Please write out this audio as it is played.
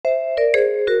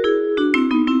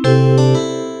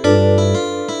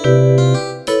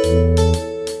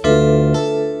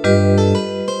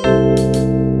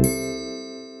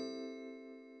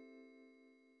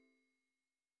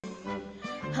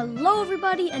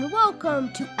and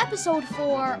welcome to episode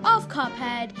 4 of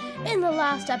Cuphead. In the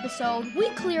last episode, we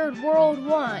cleared World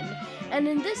 1, and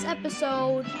in this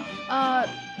episode,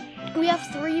 we have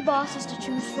 3 bosses to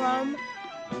choose from.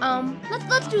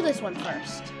 Let's do this one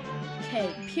first.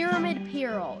 Okay, Pyramid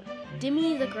Hero,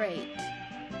 Dimmy the Great,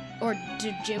 or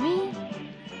Jimmy?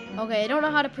 Okay, I don't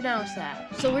know how to pronounce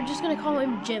that, so we're just gonna call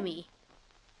him Jimmy.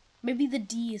 Maybe the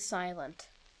D is silent.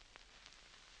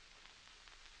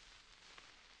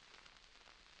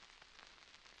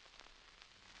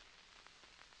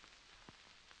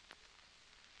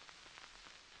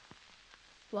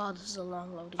 Wow, this is a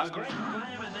long loading screen.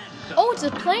 Oh, it's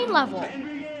a plane level.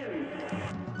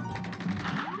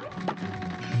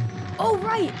 Oh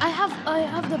right, I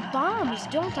have the bombs,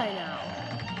 don't I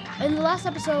now? In the last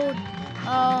episode,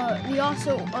 we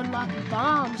also unlocked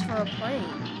bombs for a plane.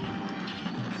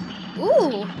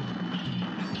 Ooh.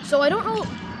 So I don't know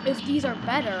if these are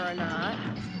better or not.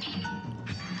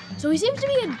 So he seems to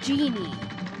be a genie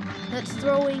that's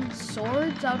throwing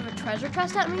swords out of a treasure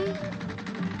chest at me.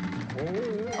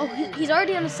 Oh, he's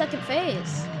already on the second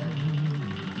phase.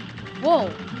 Whoa,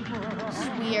 this is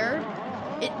weird.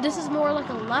 This is more like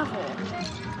a level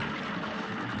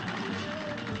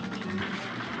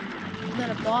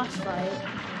than a boss fight.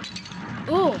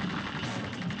 Ooh.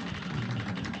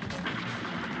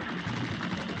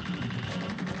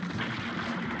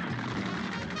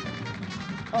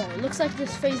 Oh, it looks like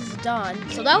this phase is done.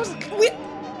 So that was...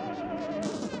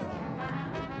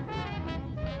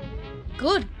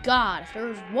 Good God, if there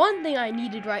was one thing I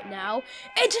needed right now,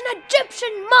 it's an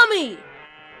Egyptian mummy!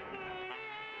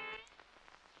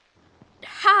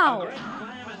 How?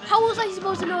 How was I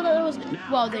supposed to know that it was...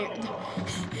 Well,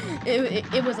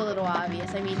 it was a little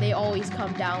obvious. I mean, they always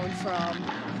come down from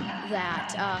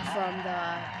that, from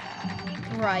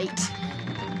the right.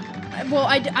 Well,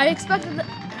 I expected that...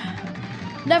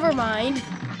 Never mind.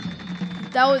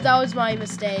 That was my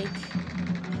mistake.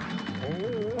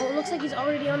 It looks like he's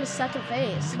already on the second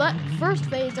phase. So that first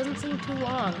phase doesn't seem too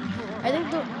long. I think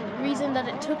the reason that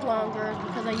it took longer is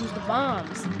because I used the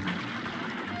bombs.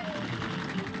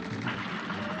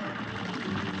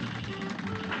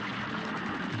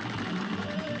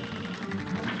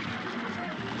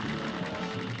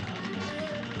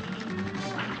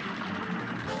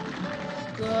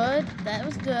 Good. That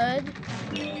was good.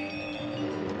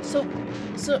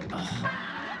 So,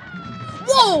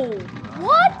 whoa!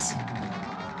 What?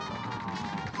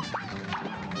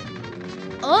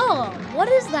 Oh, what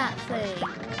is that thing?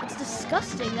 It's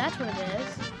disgusting, that's what it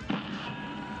is.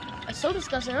 It's so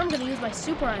disgusting, I'm gonna use my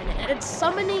super on it. And it's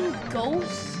summoning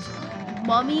ghost,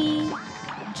 mummy,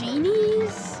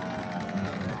 genies.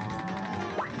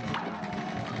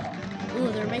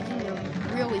 Ooh, they're making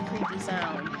a really creepy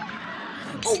sound.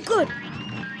 Oh, good!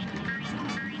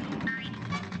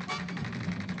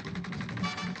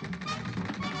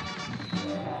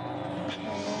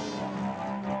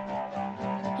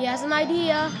 He has an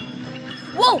idea.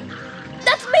 Whoa!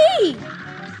 That's me!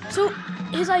 So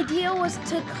his idea was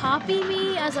to copy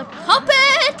me as a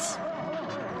puppet?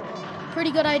 Pretty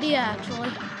good idea,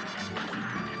 actually.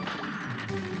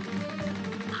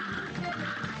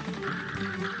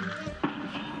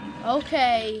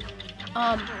 Okay.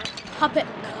 Puppet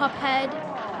Cuphead.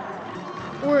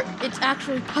 Or it's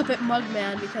actually Puppet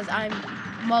Mugman because I'm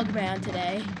Mugman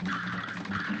today.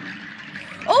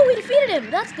 Oh, we defeated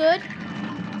him! That's good.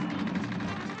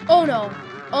 Oh no.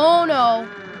 Oh no.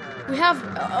 We have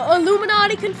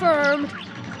Illuminati confirmed.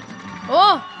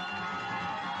 Oh.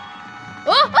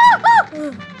 Oh, oh,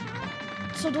 oh.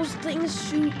 So those things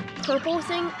shoot purple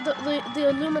things? The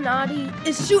Illuminati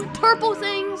is shoot purple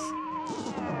things?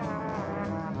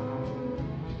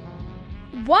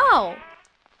 Wow.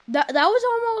 That was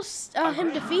almost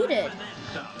him defeated.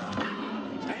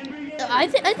 I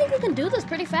think we can do this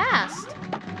pretty fast.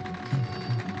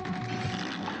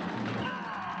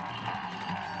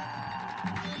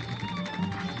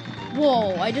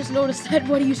 Whoa, I just noticed that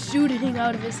what he's shooting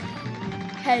out of his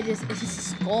head is his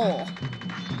skull.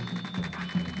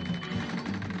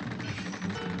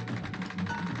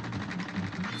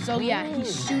 So yeah,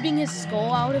 he's shooting his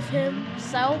skull out of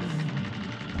himself.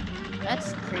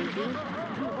 That's creepy.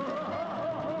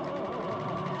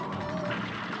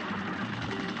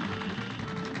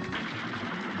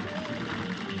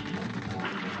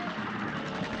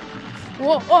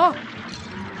 Whoa, oh!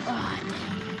 Oh, dang.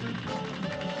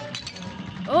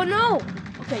 Oh no!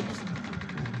 Okay, just...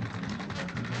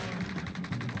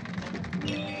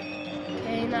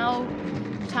 Okay, now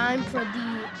time for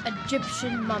the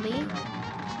Egyptian mummy.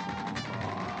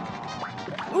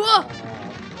 Whoa!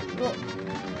 Whoa.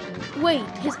 Wait,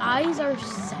 his eyes are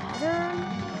Saturn?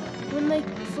 when they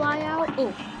fly out.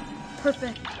 Oh,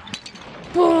 perfect.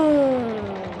 Boom!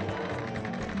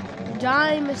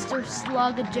 Die, Mr.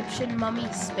 Slug Egyptian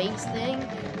mummy space thing.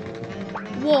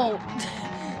 Whoa,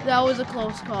 that was a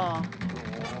close call.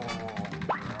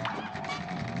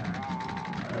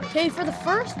 Okay, for the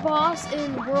first boss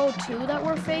in World 2 that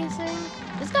we're facing,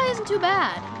 this guy isn't too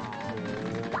bad.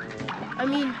 I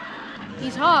mean,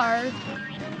 he's hard,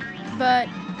 but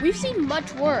we've seen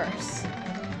much worse.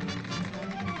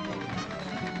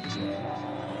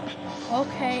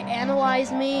 Okay,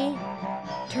 analyze me.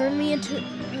 Turn me into,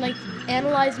 like,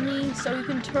 analyze me so you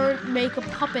can make a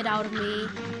puppet out of me.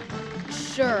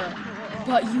 Sure,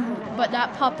 but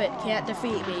that puppet can't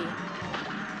defeat me.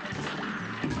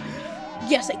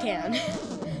 Yes, it can.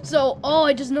 So, oh,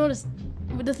 I just noticed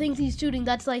with the things he's shooting,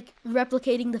 that's like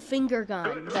replicating the finger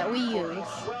gun that we use.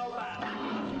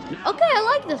 Okay,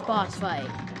 I like this boss fight.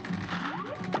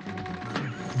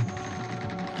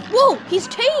 Whoa, he's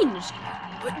changed.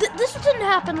 This didn't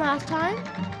happen last time.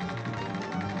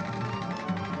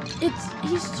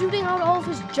 He's shooting out all of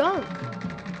his junk.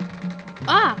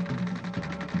 Ah.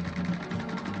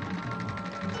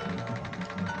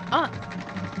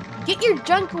 Get your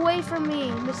junk away from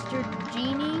me, Mr.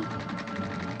 Genie.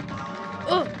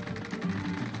 Ugh.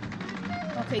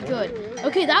 Okay, good.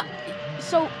 Okay,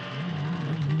 so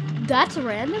that's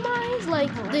randomized?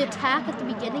 Like, the attack at the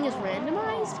beginning is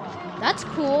randomized? That's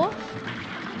cool.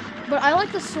 But I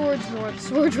like the swords more. The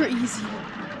swords were easier.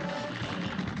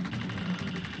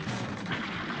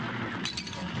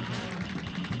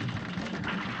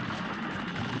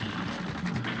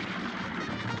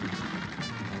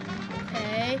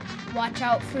 Okay, watch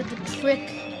out for the trick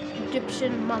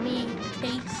Egyptian mummy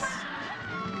case.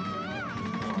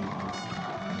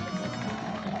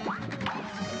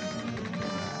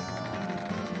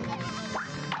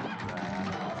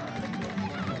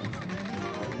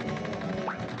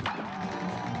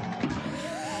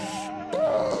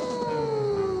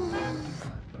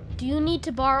 Do you need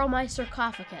to borrow my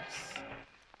sarcophagus?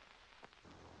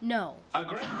 No. A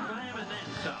great time and then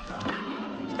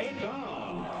some. It's on.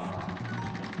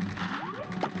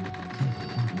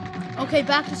 Okay,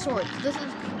 back to swords. This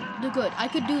is good. I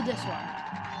could do this one.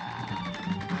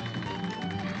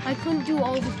 I couldn't do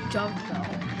all this junk though.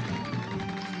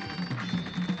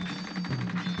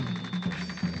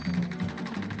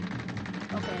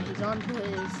 Okay, he's on to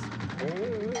his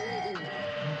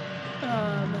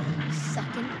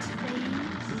second phase.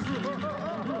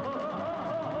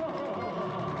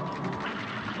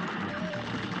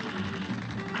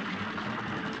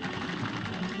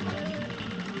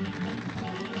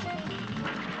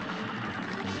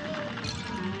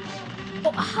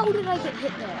 Oh, how did I get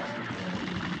hit there?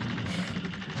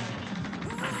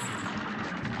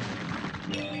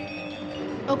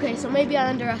 Okay, so maybe I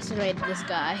underestimated this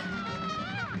guy.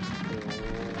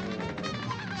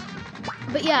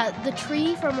 But yeah, the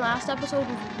tree from last episode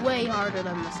was way harder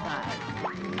than this guy.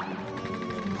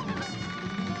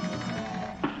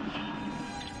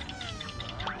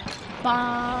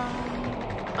 Bomb.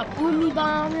 A boomy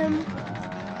bomb him.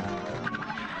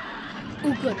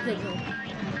 Ooh, good.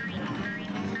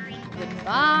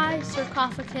 Goodbye,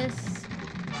 sarcophagus.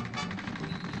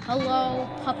 Hello,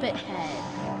 puppet head.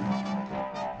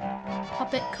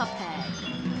 Puppet Cuphead.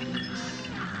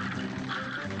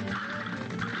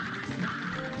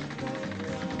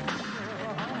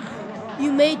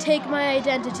 You may take my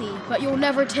identity, but you'll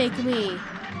never take me.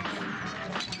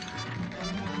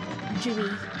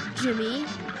 Jimmy,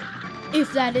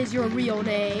 if that is your real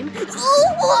name.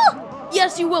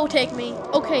 Yes, you will take me.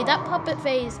 Okay, that puppet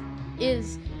phase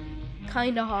is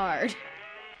kinda hard.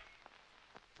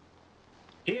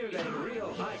 Here's a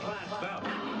real high-class bout.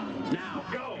 Now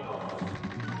go.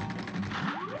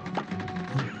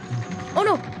 Oh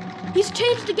no, he's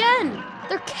changed again.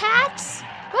 They're cats.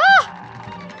 Ah!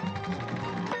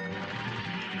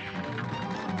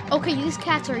 Okay, these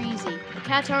cats are easy. The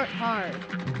cats aren't hard.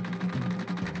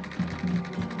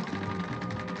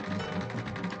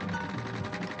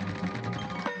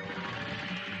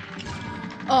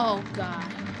 Oh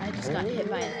god, I just got hit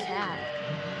by a cat.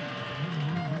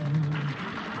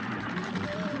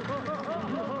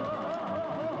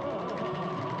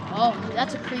 Oh,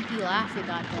 that's a creepy laugh you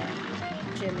got there,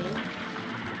 Jimmy.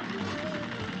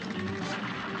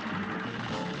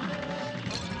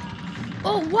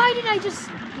 Oh, why did I just...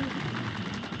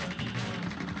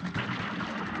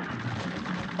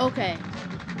 Okay.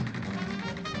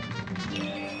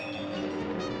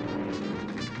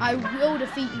 I will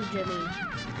defeat you, Jimmy.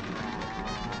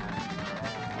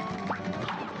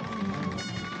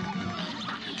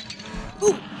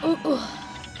 Ooh.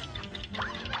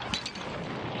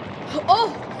 Oh,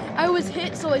 I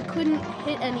hit so I couldn't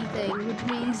hit anything, which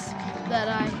means that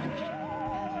I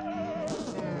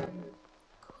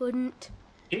couldn't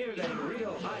Here's a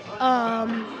real high-class bout.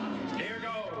 Here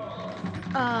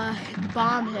goes.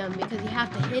 bomb him, because you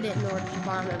have to hit it in order to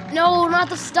bomb him. No, not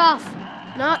the stuff!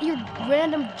 Not your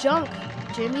random junk,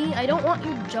 Jimmy. I don't want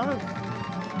your junk.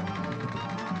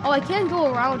 Oh, I can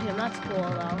go around him. That's cool,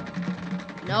 though.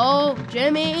 No,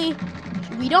 Jimmy!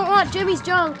 We don't want Jimmy's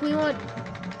junk. We want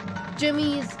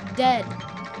Jimmy's dead.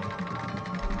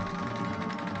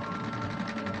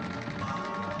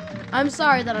 I'm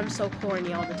sorry that I'm so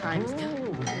corny all the time.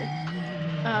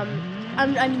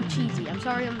 I mean cheesy. I'm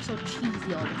sorry I'm so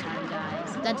cheesy all the time,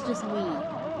 guys. That's just me.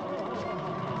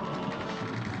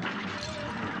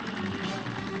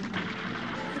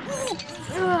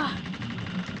 Ugh.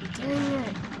 Dang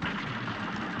it.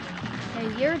 Okay,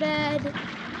 you're dead.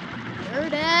 You're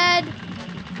dead.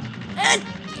 And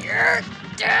you're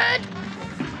dead.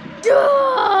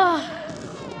 Ugh.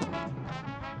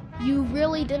 You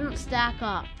really didn't stack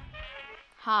up.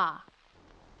 Ha.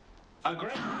 A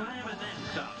great slam and then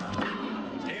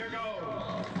some. Here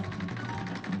goes.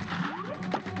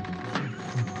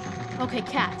 Okay,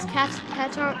 cats.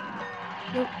 Cats aren't.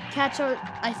 No, cats are.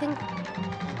 I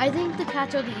think the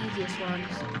cats are the easiest ones.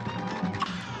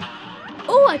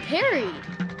 Oh, I parried,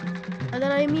 and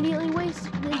then I immediately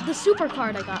wasted the super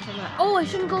card I got from that. Oh, I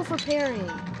shouldn't go for parrying.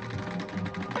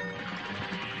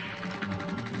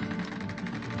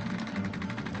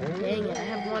 Dang it! I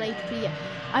have 1 HP.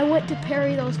 I went to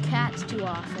parry those cats too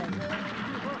often.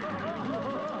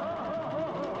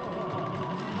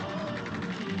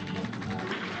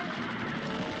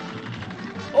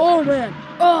 Oh man!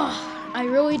 Oh, I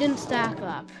really didn't stack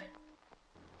up.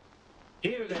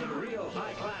 Here's a real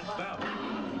high-class bout.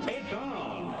 It's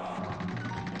on.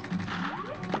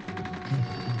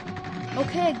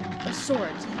 Okay,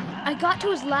 swords. I got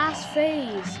to his last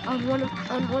phase on one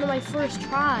of my first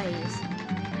tries,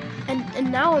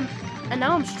 and now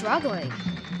I'm struggling.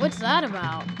 What's that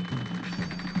about?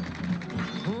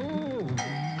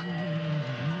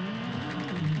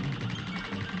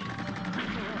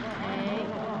 Okay,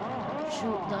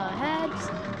 shoot the heads.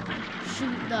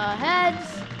 Shoot the heads.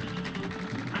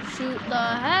 Shoot the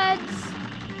heads.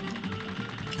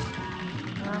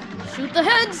 Shoot the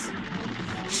heads.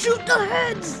 Shoot the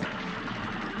heads.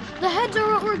 The heads are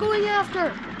what we're going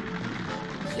after.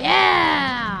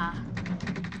 Yeah.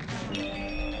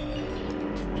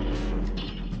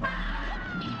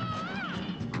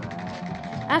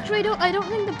 Actually, I don't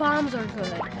think the bombs are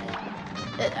good.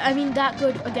 I mean, that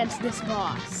good against this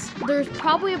boss. There's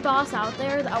probably a boss out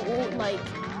there that won't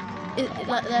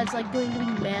that's like going to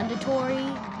be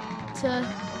mandatory to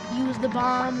use the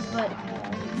bombs, but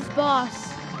this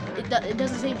boss, it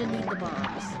doesn't seem to need the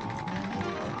bombs.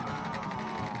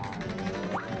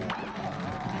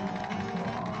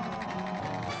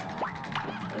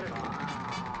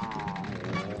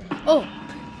 Oh.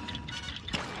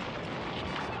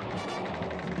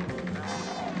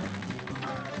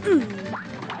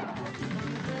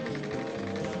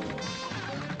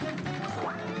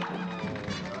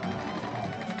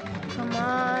 Come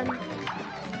on.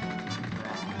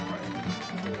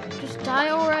 Just die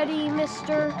already,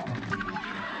 mister.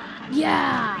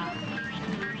 Yeah.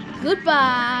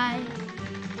 Goodbye.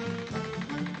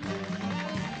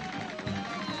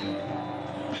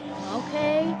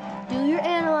 Okay. Do your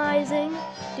analyzing.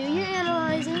 Do your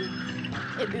analyzing.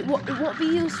 It won't be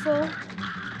useful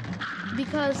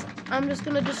because I'm just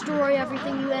gonna destroy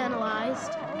everything you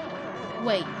analyzed.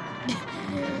 Wait.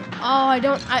 Oh, I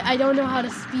don't know how to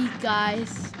speak,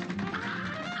 guys.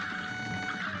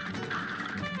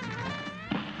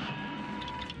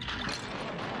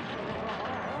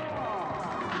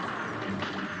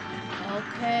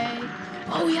 Okay.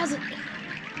 Oh, he has a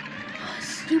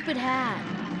stupid hat.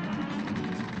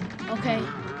 Okay.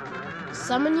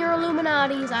 Summon your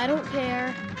Illuminatis. I don't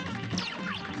care.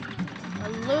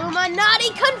 Illuminati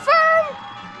confirm!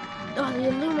 Oh, the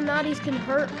Illuminatis can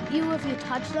hurt you if you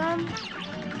touch them.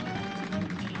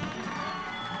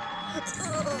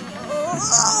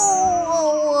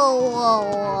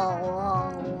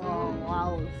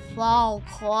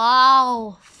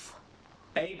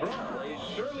 A brawl is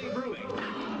surely brewing.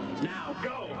 Now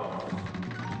go.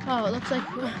 Oh, it looks like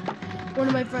one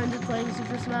of my friends is playing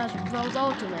Super Smash Bros.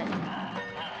 Ultimate.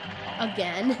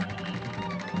 Again.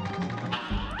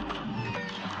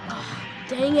 Oh,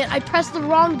 dang it, I pressed the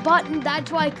wrong button.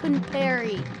 That's why I couldn't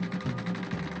parry.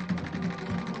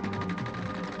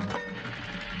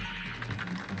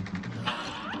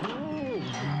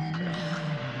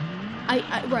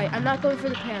 Right, I'm not going for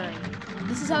the parry.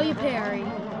 This is how you parry.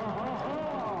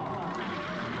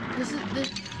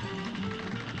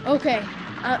 Okay,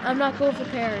 I'm not going for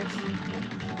parries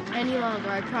any longer,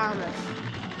 I promise.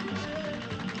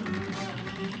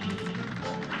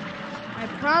 I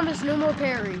promise no more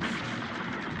parries.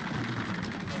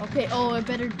 Okay, oh, I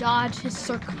better dodge his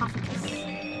sarcophagus.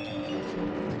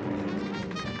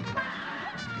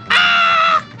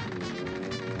 Ah!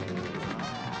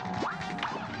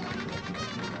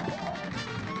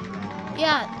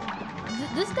 Yeah,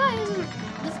 this guy isn't...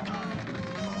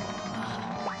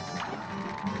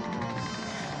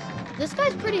 This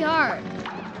guy's pretty hard.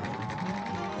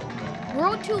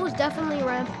 World 2 was definitely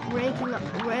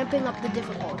ramping up the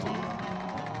difficulty.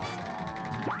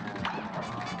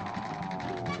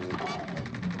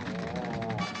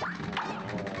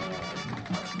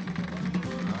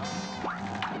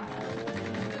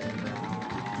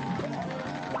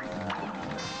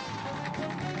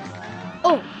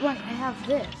 Oh, right, I have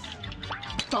this.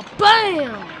 So,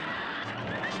 bam!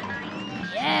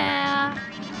 Yeah!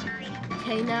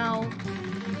 Okay, now,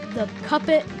 the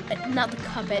Cuphead, not the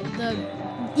Cuphead,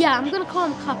 yeah, I'm gonna call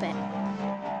him Cuphead.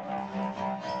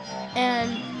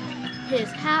 And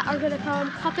his hat are gonna call him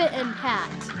Cuphead and Hat,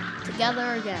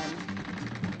 together again.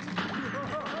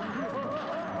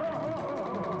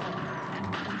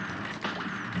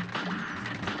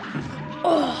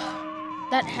 Oh,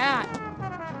 that hat.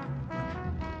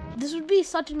 This would be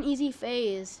such an easy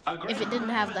phase if it didn't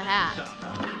have the hat.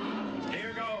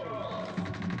 Here goes.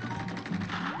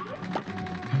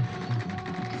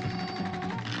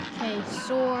 Okay,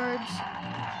 swords.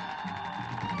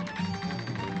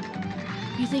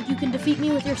 You think you can defeat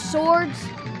me with your swords?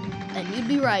 Then you'd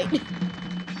be right.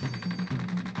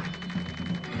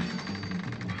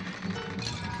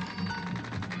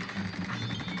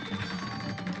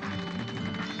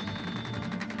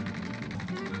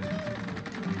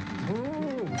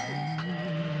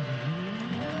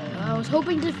 I was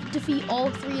hoping to defeat all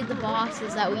 3 of the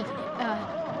bosses that we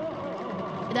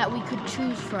could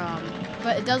choose from,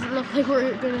 but it doesn't look like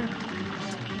we're gonna.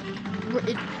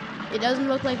 It doesn't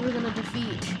look like we're gonna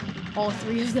defeat all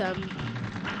 3 of them.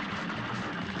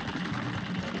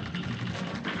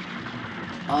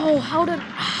 Oh, how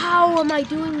am I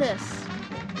doing this?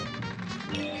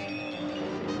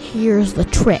 Here's the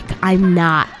trick. I'm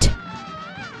not.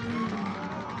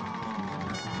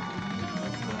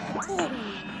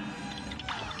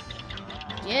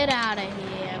 Get out of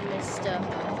here, Mr.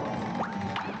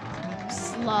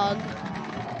 Slug.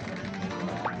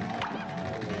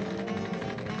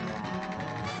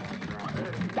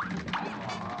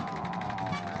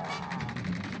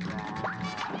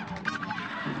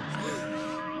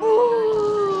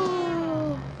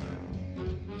 Ooh.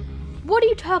 What are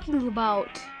you talking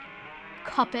about,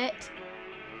 Cuphead?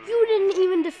 You didn't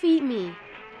even defeat me.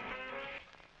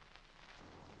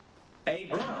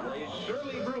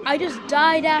 I just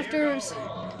died after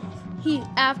he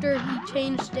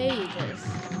changed stages.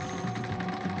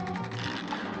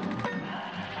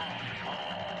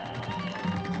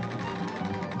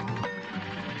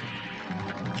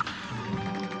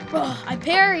 Oh, I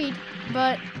parried,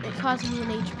 but it cost me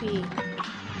an HP.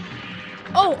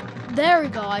 Oh, there we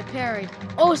go, I parried.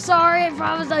 Oh, sorry, I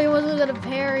promised I wasn't gonna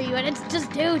parry you, and it's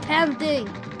just too tempting.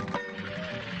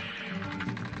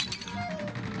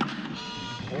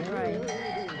 Right.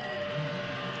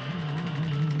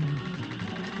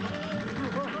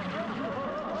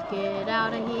 Get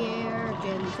out of here,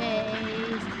 Jimmy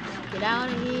Face. Get out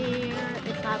of here,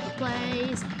 it's not the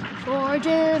place for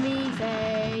Jimmy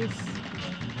Face.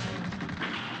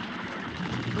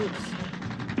 Oops.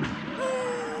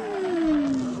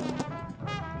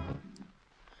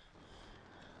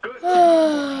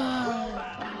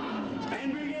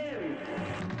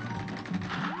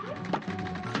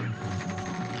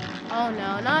 Oh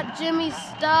no, not Jimmy's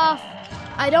stuff.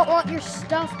 I don't want your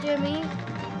stuff, Jimmy.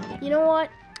 You know what?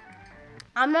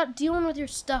 I'm not dealing with your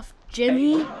stuff,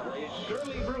 Jimmy.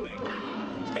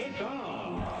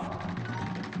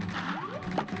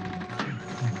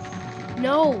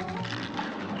 No.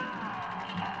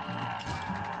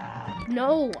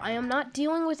 No, I am not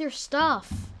dealing with your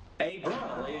stuff.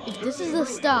 If this is the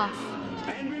stuff.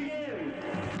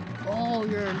 Oh,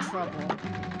 you're in trouble.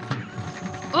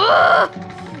 Ugh!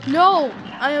 No,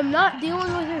 I am not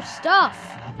dealing with your stuff.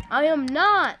 I am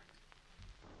not.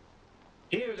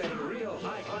 Here's a real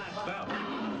high-class bout.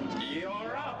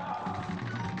 You're up.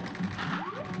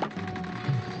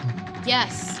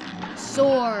 Yes,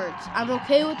 swords. I'm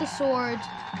okay with the swords.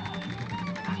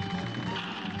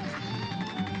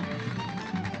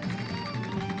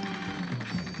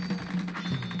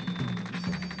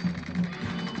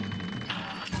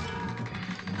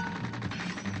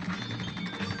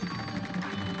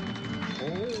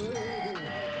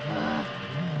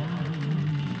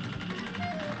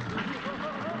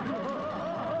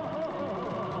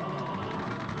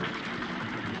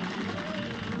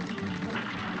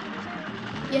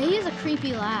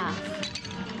 creepy laugh.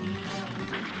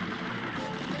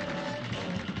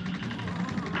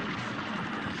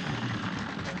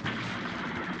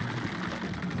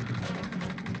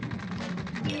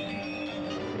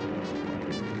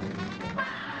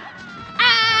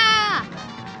 Ah!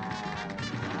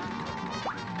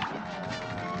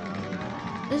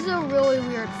 This is a really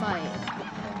weird fight.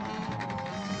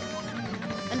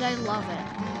 And I love it.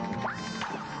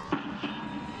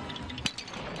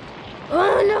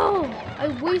 Oh no! I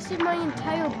wasted my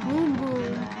entire boom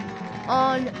boom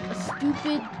on a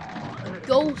stupid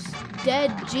ghost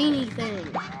dead genie thing.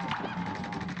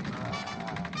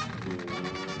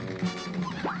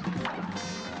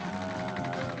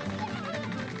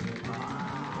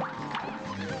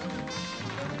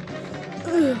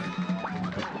 Ugh.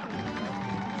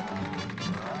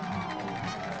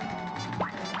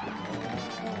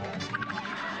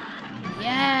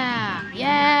 Yeah,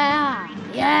 yeah,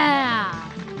 yeah.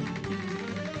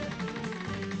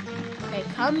 Okay,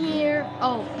 come here.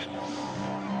 Oh,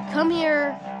 come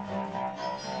here,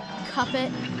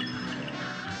 Cuphead.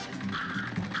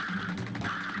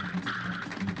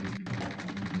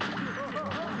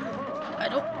 I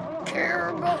don't care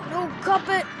about no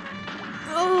Cuphead.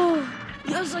 Oh,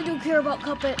 yes, I do care about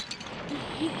Cuphead.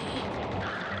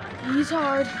 He's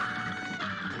hard.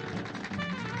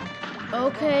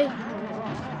 Okay.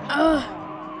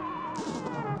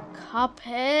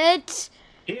 Cuphead.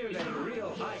 Here's a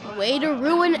real high. Way to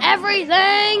ruin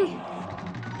everything.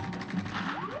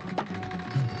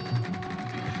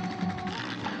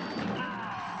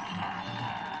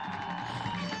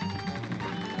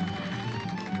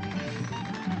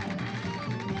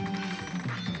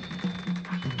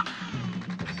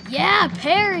 Yeah,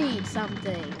 parried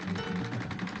something.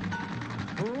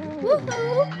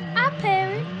 Woohoo!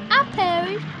 I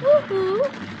parried,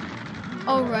 woohoo!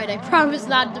 Alright, I promise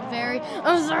not to parry.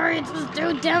 I'm sorry, it was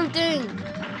too tempting.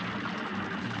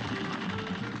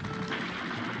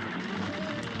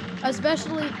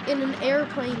 Especially in an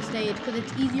airplane stage, because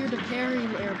it's easier to parry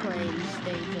in airplane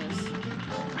stages.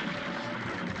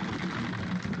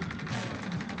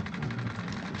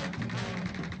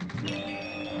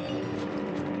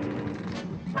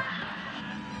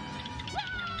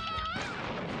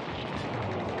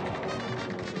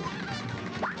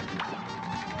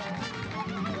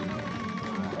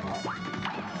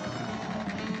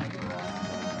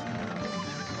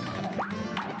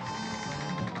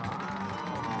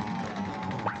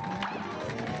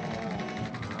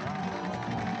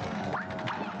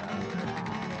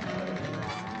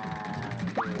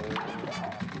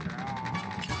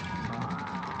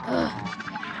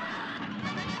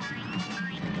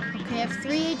 Okay, I have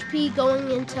 3 HP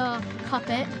going into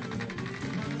Cuphead.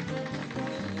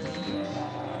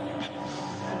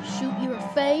 Shoot your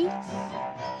face.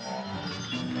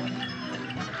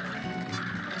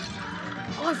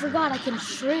 Oh, I forgot I can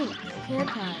shrink, can't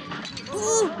I?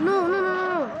 Ooh, no, no, no,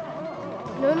 no.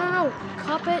 No, no, no.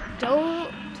 Cuphead,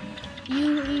 don't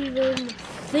you even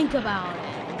think about it.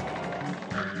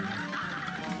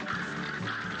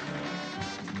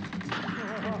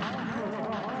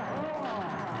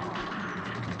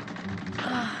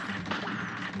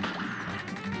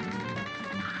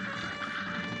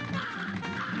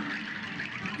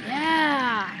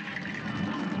 Yeah!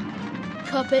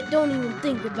 Cuphead, don't even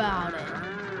think about it.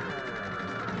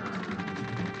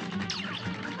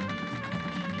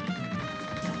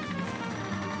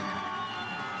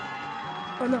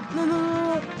 Oh no, no, no,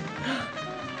 no, no.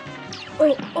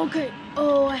 Oh, okay.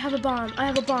 Oh, I have a bomb. I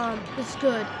have a bomb. It's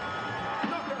good.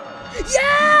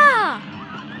 Yeah!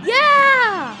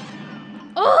 Yeah!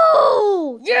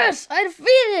 Oh, yes! I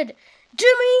defeated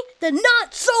Jimmy the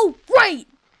Not So Right!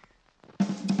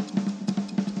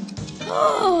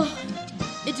 Oh,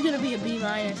 it's gonna be a B-,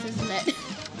 isn't it?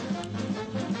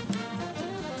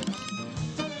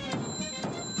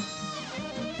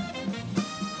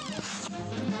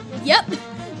 Yep,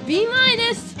 B-.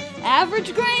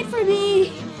 Average grade for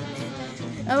me.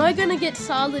 Am I gonna get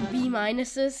solid B-,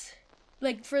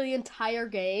 like for the entire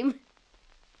game?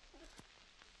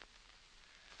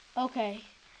 Okay.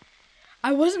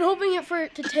 I wasn't hoping for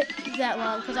it to take that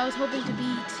long because I was hoping to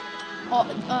beat all,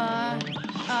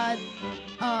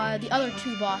 the other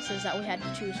 2 bosses that we had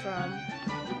to choose from.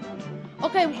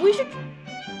 Okay, we should.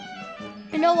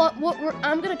 You know what?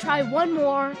 I'm gonna try one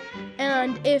more,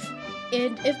 and if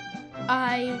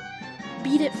I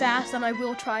beat it fast, then I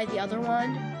will try the other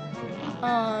one.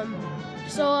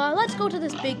 So let's go to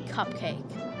this big cupcake.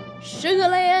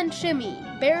 Sugarland Shimmy,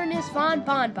 Baroness von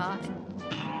Bonbon.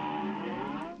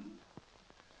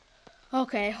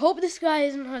 Okay, hope this guy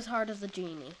isn't as hard as the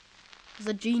genie. Because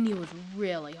the genie was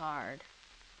really hard.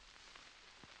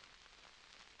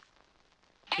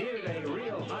 Here's a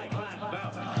real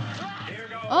high-class belt. Here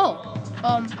goes. Oh,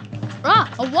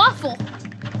 a waffle.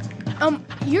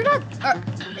 You're not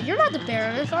the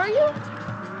Baroness, are you?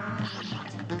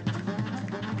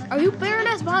 Are you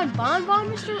Baroness Von Bonbon,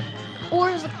 Mr.? Or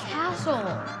is the castle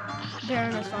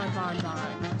Baroness Von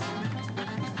Bonbon?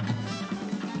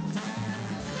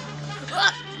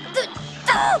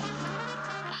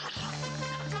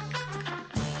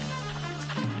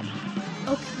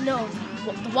 Okay, no,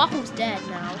 the waffle's dead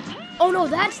now. Oh no,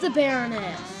 that's the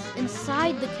Baroness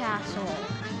inside the castle.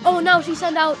 Oh no, she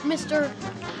sent out Mr.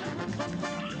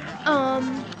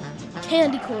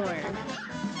 Candy corn.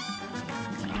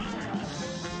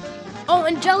 Oh,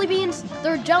 and jelly beans.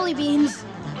 They're jelly beans.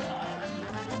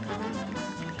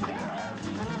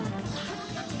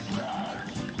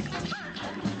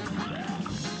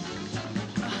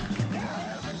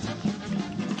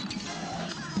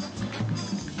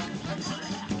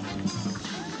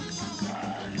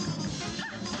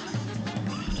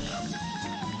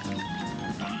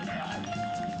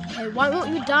 Okay, why won't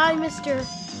you die, Mr.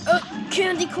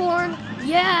 Candy corn?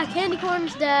 Yeah, candy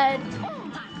corn's dead.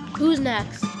 Who's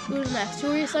next? Who's next?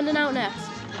 Who are you sending out next?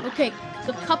 Okay,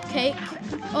 the cupcake.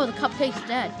 Oh, the cupcake's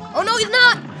dead. Oh no, he's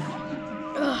not!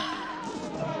 Ugh.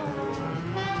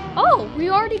 Oh, we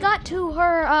already got to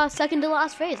her second to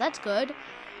last phase. That's good.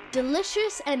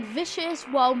 Delicious and vicious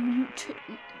while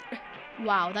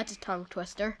Wow, that's a tongue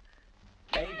twister.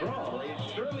 A brawl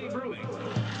is surely brewing.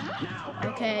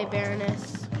 Now, Okay,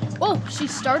 Baroness. Oh, she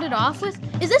started off with...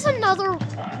 Is this another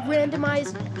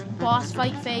randomized boss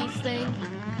fight phase thing?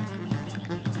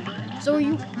 So are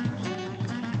you...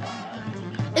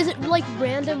 Is it like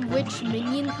random which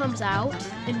minion comes out?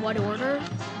 In what order?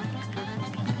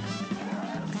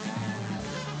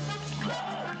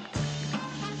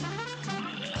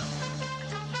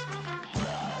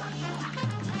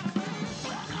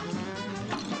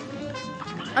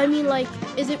 I mean, like,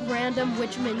 is it random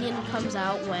which minion comes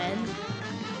out when?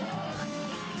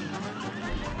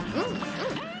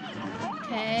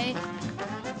 Okay.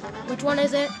 Which one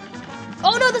is it?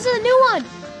 Oh no, this is a new one!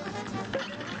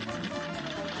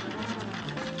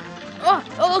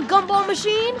 Oh, a gumball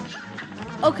machine?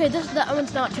 Okay, that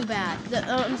one's not too bad. That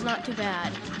one's not too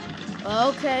bad.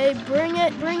 Okay, bring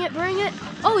it, bring it, bring it.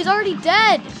 Oh, he's already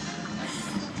dead!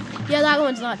 Yeah, that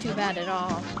one's not too bad at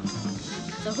all.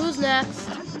 So who's next?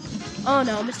 Oh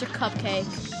no, Mr. Cupcake.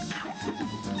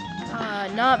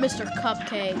 Not Mr.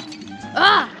 Cupcake.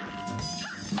 Ah!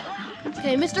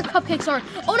 Okay, Mr. Cupcake's already...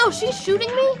 Oh no, she's shooting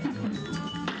me?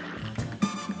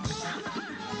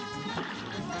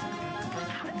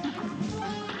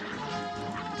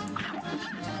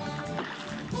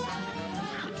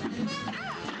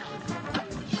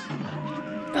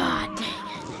 Ah, dang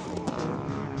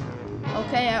it.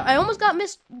 Okay, I almost got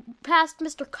past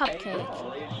Mr. Cupcake.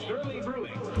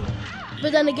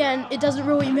 But then again, it doesn't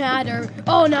really matter.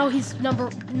 Oh, now he's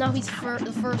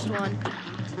the first one.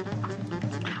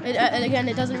 And again,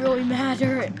 it doesn't really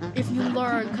matter if you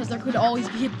learn, because there could always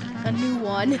be a new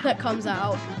one that comes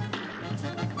out.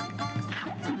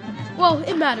 Well,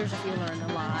 it matters if you learn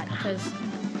a lot, because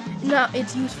now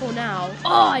it's useful now.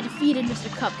 Oh, I defeated Mr.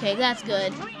 Cupcake. That's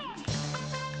good.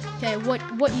 Okay,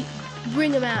 what you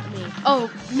bring him at me?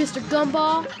 Oh, Mr.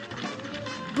 Gumball.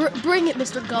 Bring it,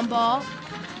 Mr. Gumball.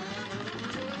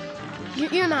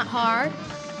 You're not hard.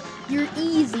 You're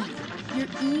easy. You're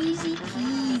easy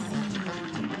peasy.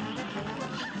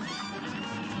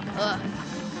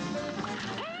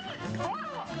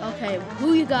 Okay,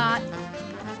 who you got?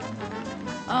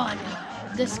 Oh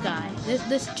no, this guy.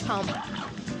 This chump.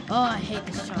 Oh, I hate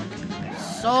this chump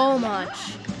so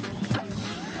much.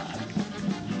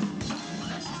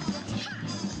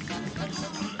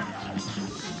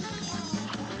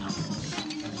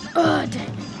 Oh, dang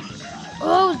it.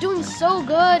 Oh, I was doing so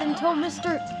good until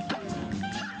Mr.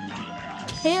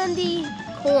 Candy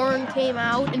Corn came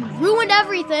out and ruined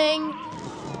everything.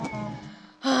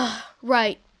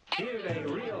 Right.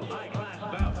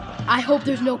 I hope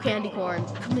there's no candy corn.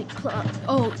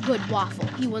 Oh, good, waffle.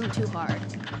 He wasn't too hard.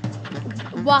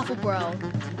 Waffle bro.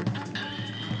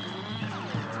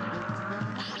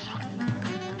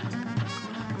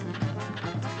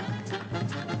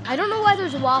 I don't know why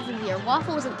there's a waffle here.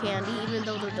 Waffle isn't candy, even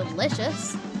though they're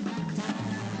delicious.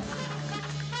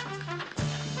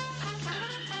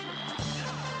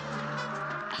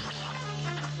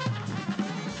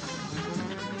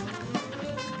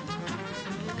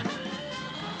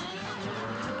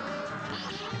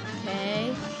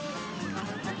 Okay.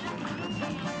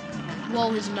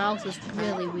 Whoa, his mouth is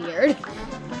really weird.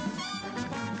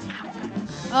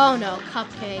 Oh no,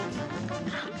 Cupcake.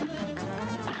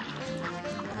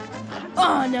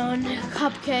 Oh no, no,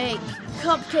 Cupcake.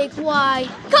 Cupcake, why?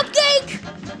 Cupcake!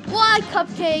 Why,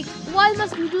 Cupcake? Why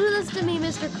must you do this to me,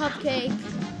 Mr. Cupcake?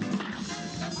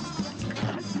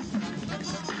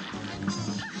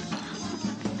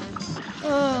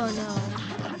 Oh no.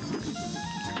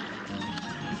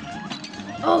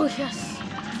 Oh yes.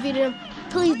 Defeated him.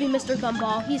 Please be Mr.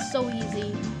 Gumball. He's so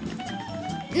easy.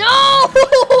 No!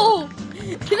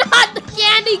 Not the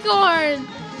candy corn!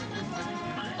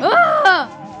 Ah!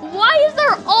 Why is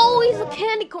there always a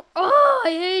candy corn? Oh, I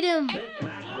hate him. This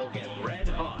match will get red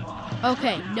hot.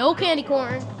 Okay, no candy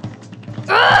corn.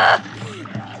 Ah!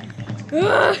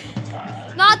 Ah!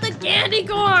 Not the candy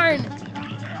corn!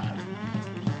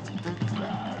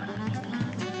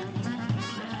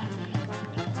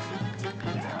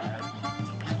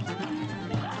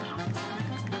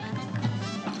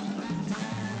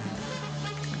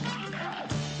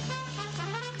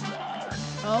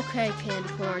 Okay, candy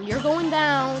corn, you're going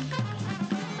down.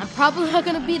 I'm probably not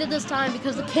gonna beat it this time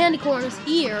because the candy corn is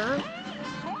here.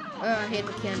 I hate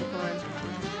the candy corn.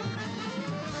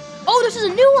 Oh, this is a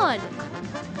new one!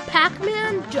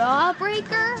 Pac-Man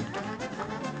Jawbreaker?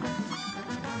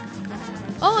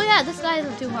 Oh yeah, this guy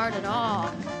isn't too hard at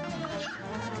all.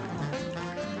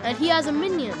 And he has a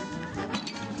minion.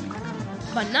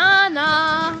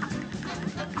 Banana!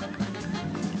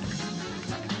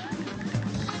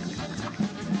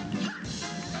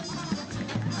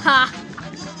 Ha!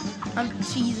 I'm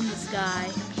cheesing this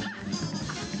guy.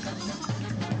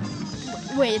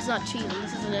 Wait, it's not cheating.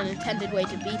 This isn't an intended way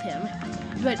to beat him.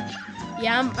 But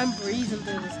yeah, I'm breezing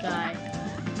through this guy.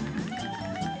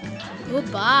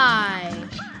 Goodbye.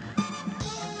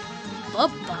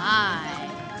 Bye-bye,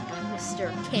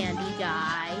 Mr. Candy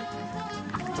Guy.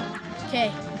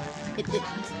 Okay,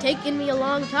 it's taken me a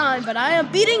long time, but I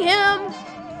am beating him!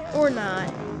 Or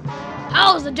not.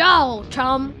 How's the jaw,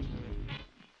 chum?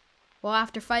 Well,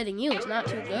 after fighting you, it's not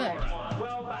too good.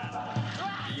 Well battled.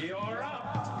 You're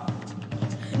up.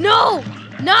 No!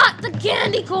 Not the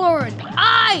candy corn!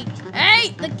 I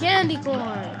hate the candy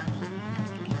corn!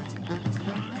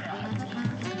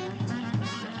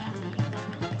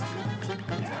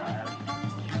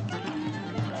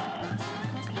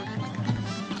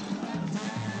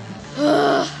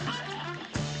 Ugh.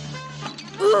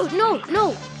 Ooh, no,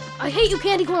 no! I hate you,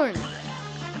 candy corn!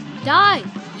 Die!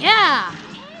 Yeah!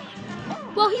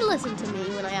 Well, he listened to me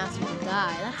when I asked him to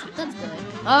die. That's good.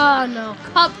 Oh no,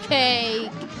 Cupcake!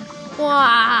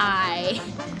 Why?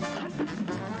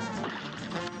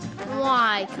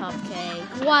 Why,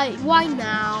 Cupcake? Why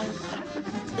now?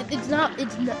 It's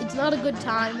not a good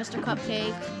time, Mr.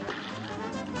 Cupcake.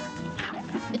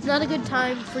 It's not a good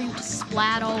time for you to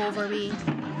splat all over me.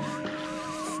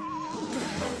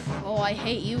 Oh, I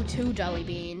hate you too,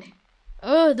 Jellybean.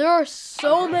 Oh, there are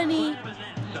so many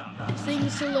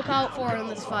things to look out for in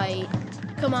this fight.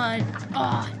 Come on.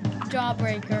 Ah,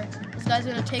 Jawbreaker.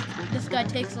 This guy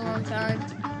takes a long time.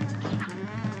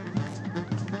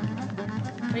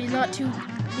 But he's not too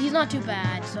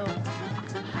bad, so.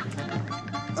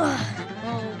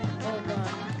 Oh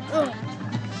god.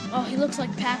 Oh, he looks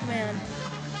like Pac-Man.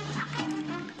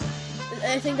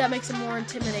 I think that makes him more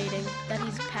intimidating, that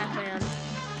he's Pac-Man.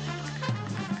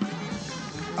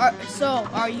 So,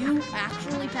 are you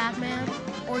actually Pac-Man,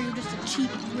 or are you just a cheap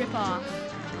ripoff?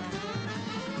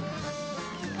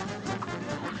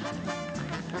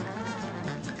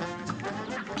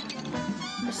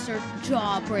 Mr.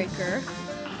 Jawbreaker.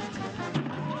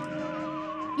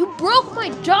 You broke my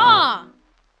jaw!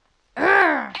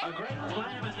 Urgh.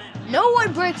 No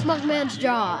one breaks Muckman's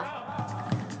jaw.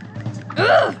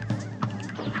 Ugh.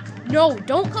 No,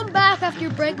 don't come back after you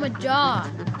break my jaw.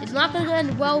 It's not going to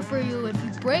end well for you if you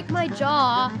break my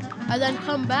jaw and then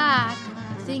come back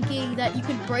thinking that you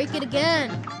can break it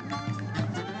again.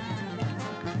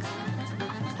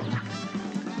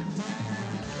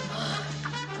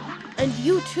 And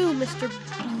you too, Mr.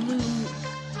 Blue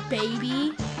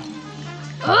Baby.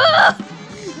 Ugh!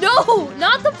 No,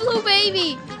 not the Blue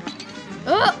Baby.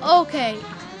 Okay.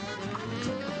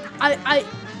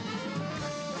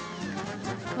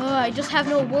 I just have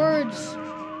no words.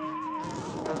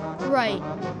 Right.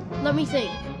 Let me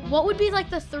think. What would be like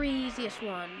the 3 easiest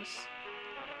ones?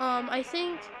 I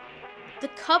think the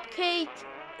Cupcake,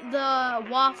 the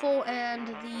Waffle, and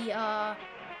the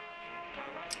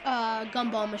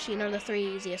Gumball Machine are the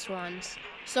 3 easiest ones.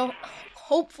 So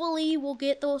hopefully we'll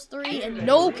get those 3 and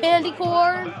no candy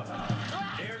corn.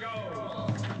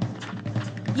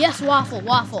 Yes, Waffle,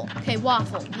 Waffle. Okay,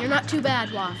 Waffle. You're not too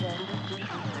bad, Waffle.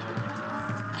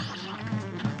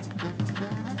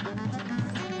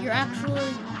 You're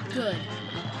actually good.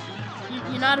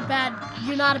 You're not a bad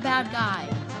guy.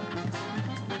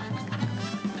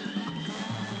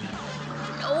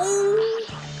 Oh!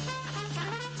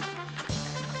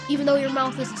 Even though your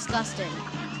mouth is disgusting.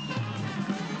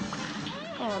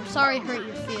 Oh, I'm sorry I hurt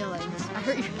your feelings.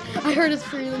 I hurt his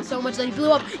feelings so much that he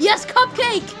blew up. Yes,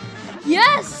 Cupcake!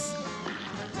 Yes!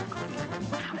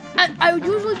 I would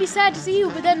usually be sad to see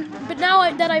you, but now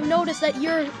that I've noticed that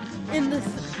you're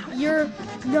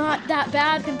not that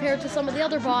bad compared to some of the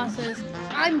other bosses,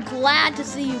 I'm glad to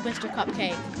see you, Mr.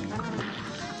 Cupcake.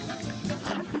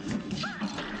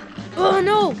 Oh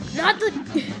no, not the...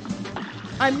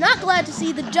 I'm not glad to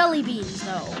see the jelly beans,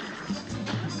 though.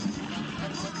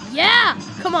 Yeah!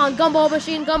 Come on, gumball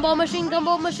machine, gumball machine,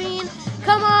 gumball machine.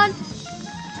 Come on.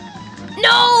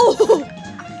 No!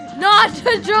 Not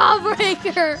the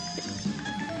Jawbreaker.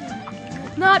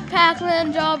 Not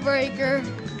Pac-Man Jawbreaker.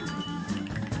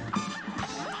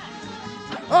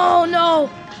 Oh no!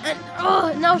 And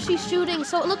oh, now she's shooting.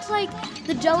 So it looks like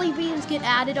the jelly beans get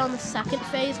added on the second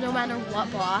phase, no matter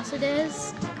what boss it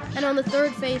is. And on the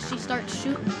third phase, she starts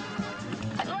shooting.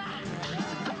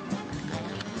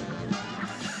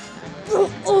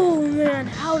 Oh man,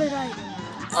 how did I?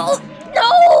 Oh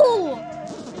no!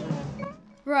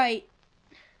 Right.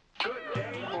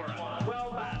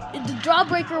 The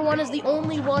Jawbreaker one is the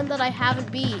only one that I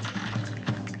haven't beat,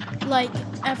 like,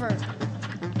 ever.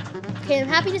 Okay, I'm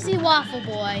happy to see Waffle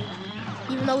Boy,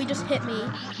 even though he just hit me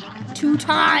 2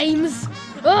 times.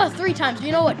 Ugh, 3 times.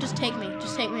 You know what? Just take me.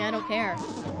 Just take me. I don't care.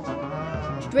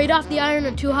 Straight off the iron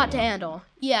and too hot to handle.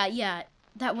 Yeah.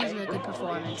 That wasn't a good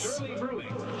performance.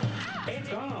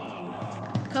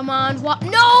 Come on.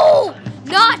 No!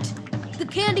 Not the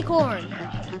candy corn.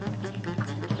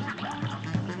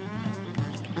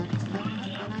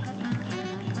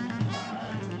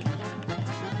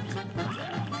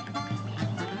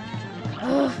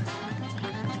 Ugh.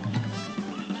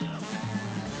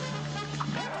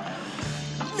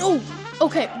 No!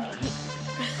 Okay.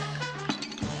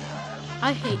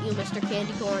 I hate you, Mr.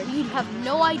 Candy Corn. You have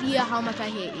no idea how much I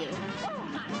hate you.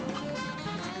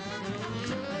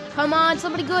 Come on,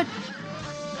 somebody good.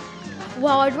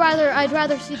 Well, I'd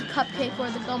rather see the Cupcake or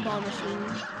the gumball machine.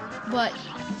 But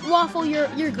Waffle, you're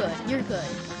good. You're good.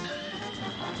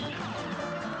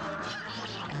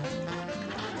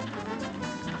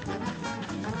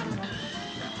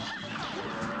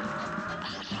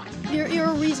 You're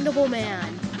a reasonable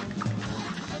man.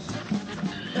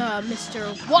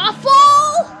 Mr. Waffle!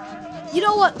 You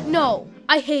know what? No,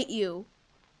 I hate you.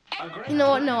 You know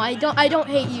what? No, I don't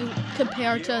hate you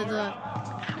compared to the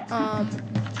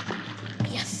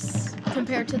yes,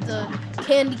 compared to the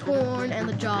candy corn and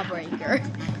the Jawbreaker.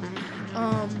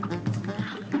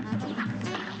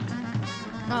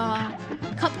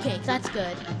 Cupcake, that's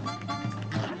good.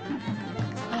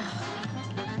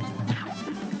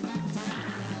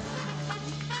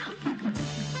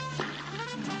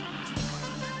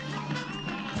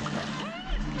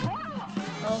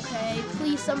 Okay,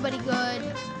 please somebody good.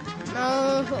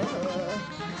 No.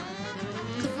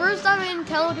 The first time I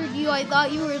encountered you, I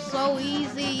thought you were so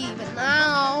easy, but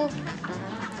now...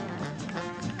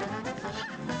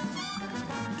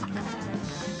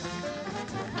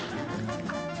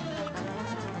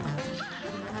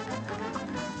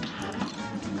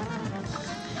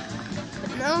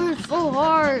 But now it's so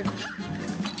hard.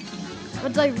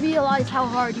 Once I realize how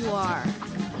hard you are.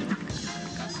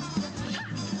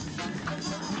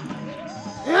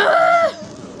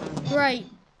 Right.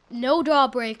 No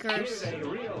Jawbreakers.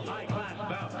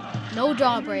 No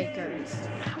Jawbreakers.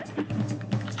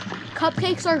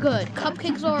 Cupcakes are good.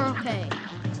 Cupcakes are okay.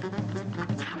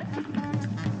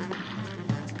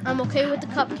 I'm okay with the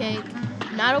Cupcake.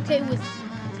 Not okay with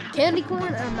candy corn,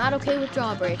 and I'm not okay with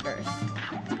Jawbreakers.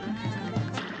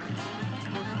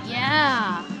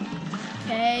 Yeah.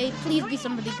 Okay. Please be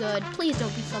somebody good. Please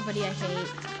don't be somebody I hate.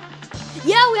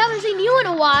 Yeah, we haven't seen you in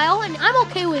a while, and I'm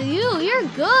okay with you. You're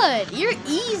good. You're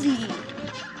easy.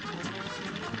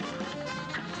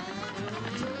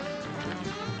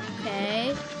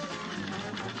 Okay.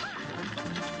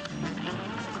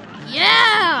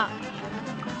 Yeah!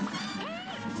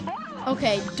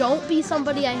 Okay, don't be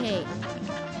somebody I hate.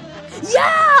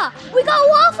 Yeah! We got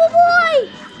Waffle Boy!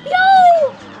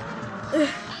 Yo!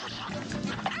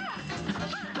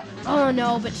 Oh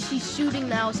no, but she's shooting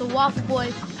now, so Waffle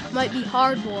Boy might be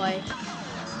Hard Boy.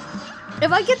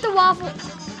 If I get the Waffle,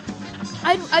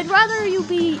 I'd rather you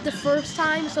be the first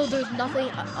time, so there's nothing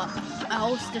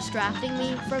else distracting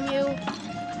me from you.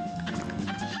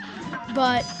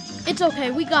 But it's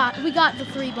okay. We got the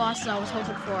 3 bosses I was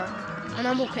hoping for, and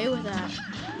I'm okay with that.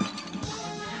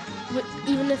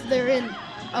 Even if they're in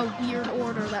a weird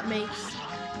order that makes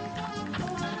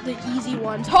the easy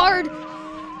ones hard.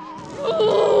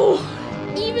 Ooh,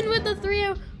 even with the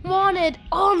wanted.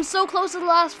 Oh, I'm so close to the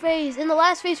last phase. In the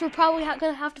last phase, we're probably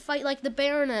gonna have to fight like the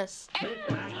Baroness,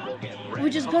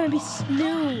 which is gonna be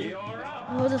new.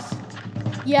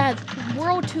 Yeah,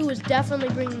 World 2 is definitely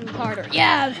bringing harder.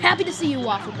 Yeah, I'm happy to see you,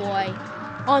 Waffle Boy,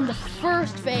 on the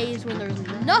first phase when there's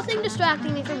nothing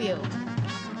distracting me from you.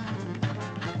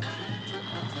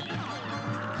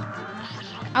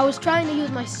 I was trying to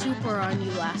use my super on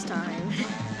you last time,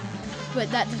 but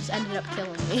that just ended up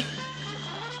killing me.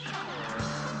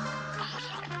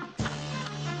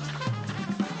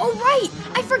 Oh right,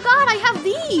 I forgot I have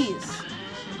these.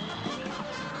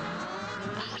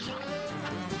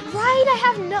 Right, I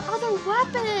have no other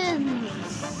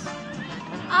weapons.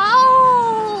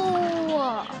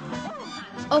 Ow!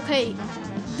 Okay,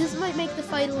 this might make the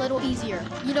fight a little easier.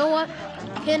 You know what,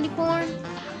 Candy Corn?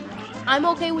 I'm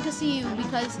okay with to see you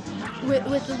because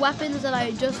with the weapons that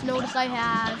I just noticed I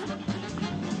have,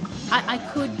 I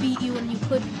could beat you and you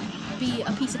could be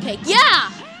a piece of cake. Yeah!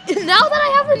 Now that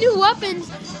I have the new weapons,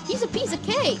 he's a piece of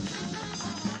cake.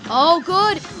 Oh,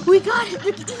 good. We got it, the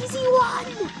easy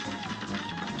one.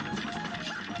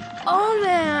 Oh,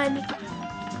 man.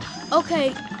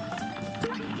 Okay.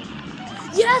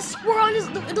 Yes, we're on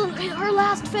our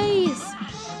last phase.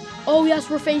 Oh, yes,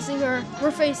 we're facing her.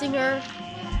 We're facing her.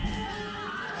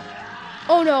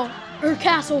 Oh, no. Her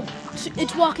castle.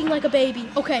 It's walking like a baby.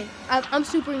 Okay, I'm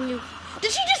supering you.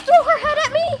 Did she just throw her head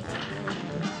at me?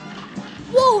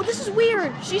 Whoa, this is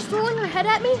weird. She's throwing her head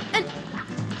at me, and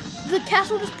the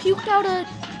castle just puked out a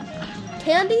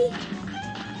candy?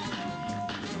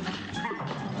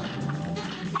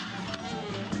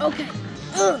 Okay.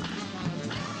 Ugh.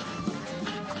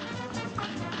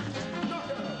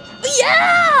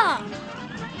 Yeah!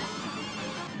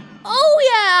 Oh,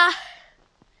 yeah!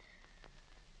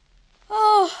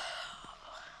 Oh.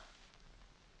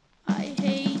 I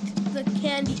hate the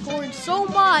candy corn so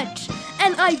much.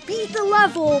 And I beat the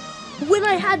level when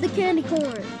I had the candy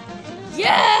corn.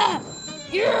 Yeah!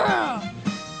 Yeah!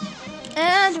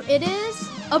 And it is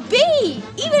a B!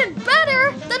 Even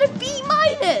better than a B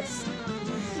minus!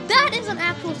 That is an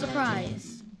actual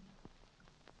surprise.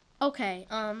 Okay,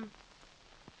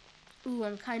 ooh,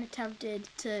 I'm kind of tempted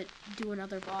to do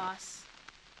another boss.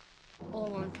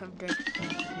 Oh, I'm tempted.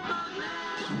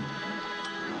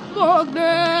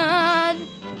 Bogdan!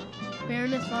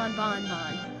 Baroness von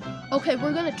Bonbon. Okay,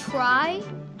 we're gonna try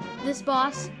this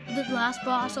boss, the last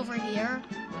boss over here.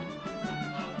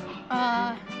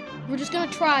 We're just gonna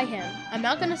try him. I'm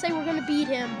not gonna say we're gonna beat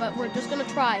him, but we're just gonna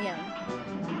try him.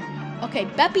 Okay,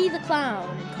 Beppy the Clown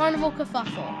and Carnival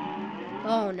Kerfuffle.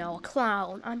 Oh no, a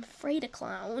clown. I'm afraid of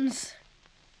clowns.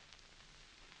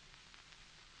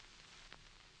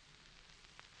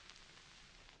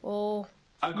 Oh.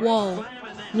 Whoa.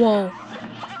 Whoa.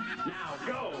 Now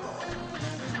go.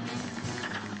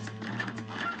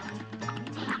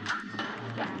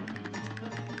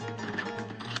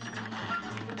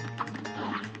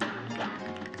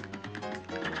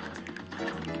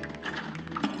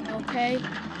 Okay.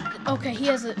 Okay, he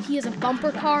has a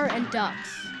bumper car and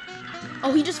ducks.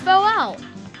 Oh, he just fell out.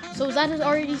 So is that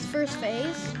already his first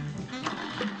phase?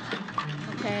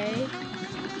 Okay.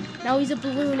 Now he's a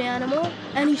balloon animal,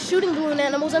 and he's shooting balloon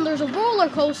animals, and there's a roller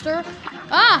coaster.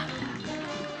 Ah!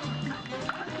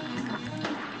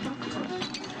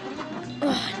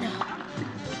 Oh,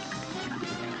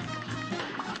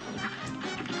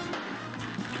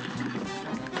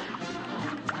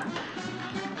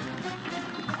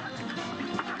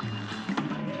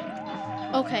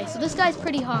 no. Okay, so this guy's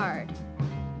pretty hard.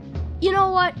 You know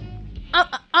what?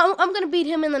 I'm gonna beat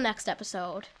him in the next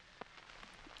episode.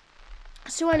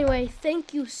 So anyway,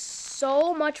 thank you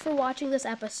so much for watching this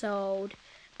episode.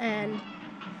 And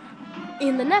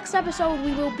in the next episode,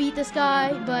 we will beat this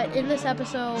guy. But in this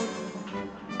episode,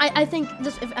 I think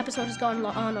this episode has gone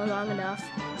on long enough.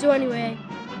 So anyway,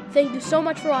 thank you so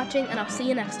much for watching, and I'll see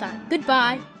you next time.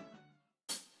 Goodbye.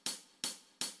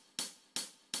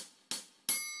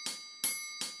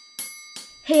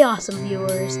 Hey awesome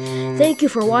viewers, thank you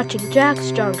for watching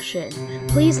Jack's Junction.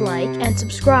 Please like and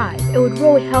subscribe, it would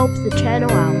really help the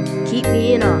channel out. Keep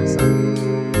being awesome.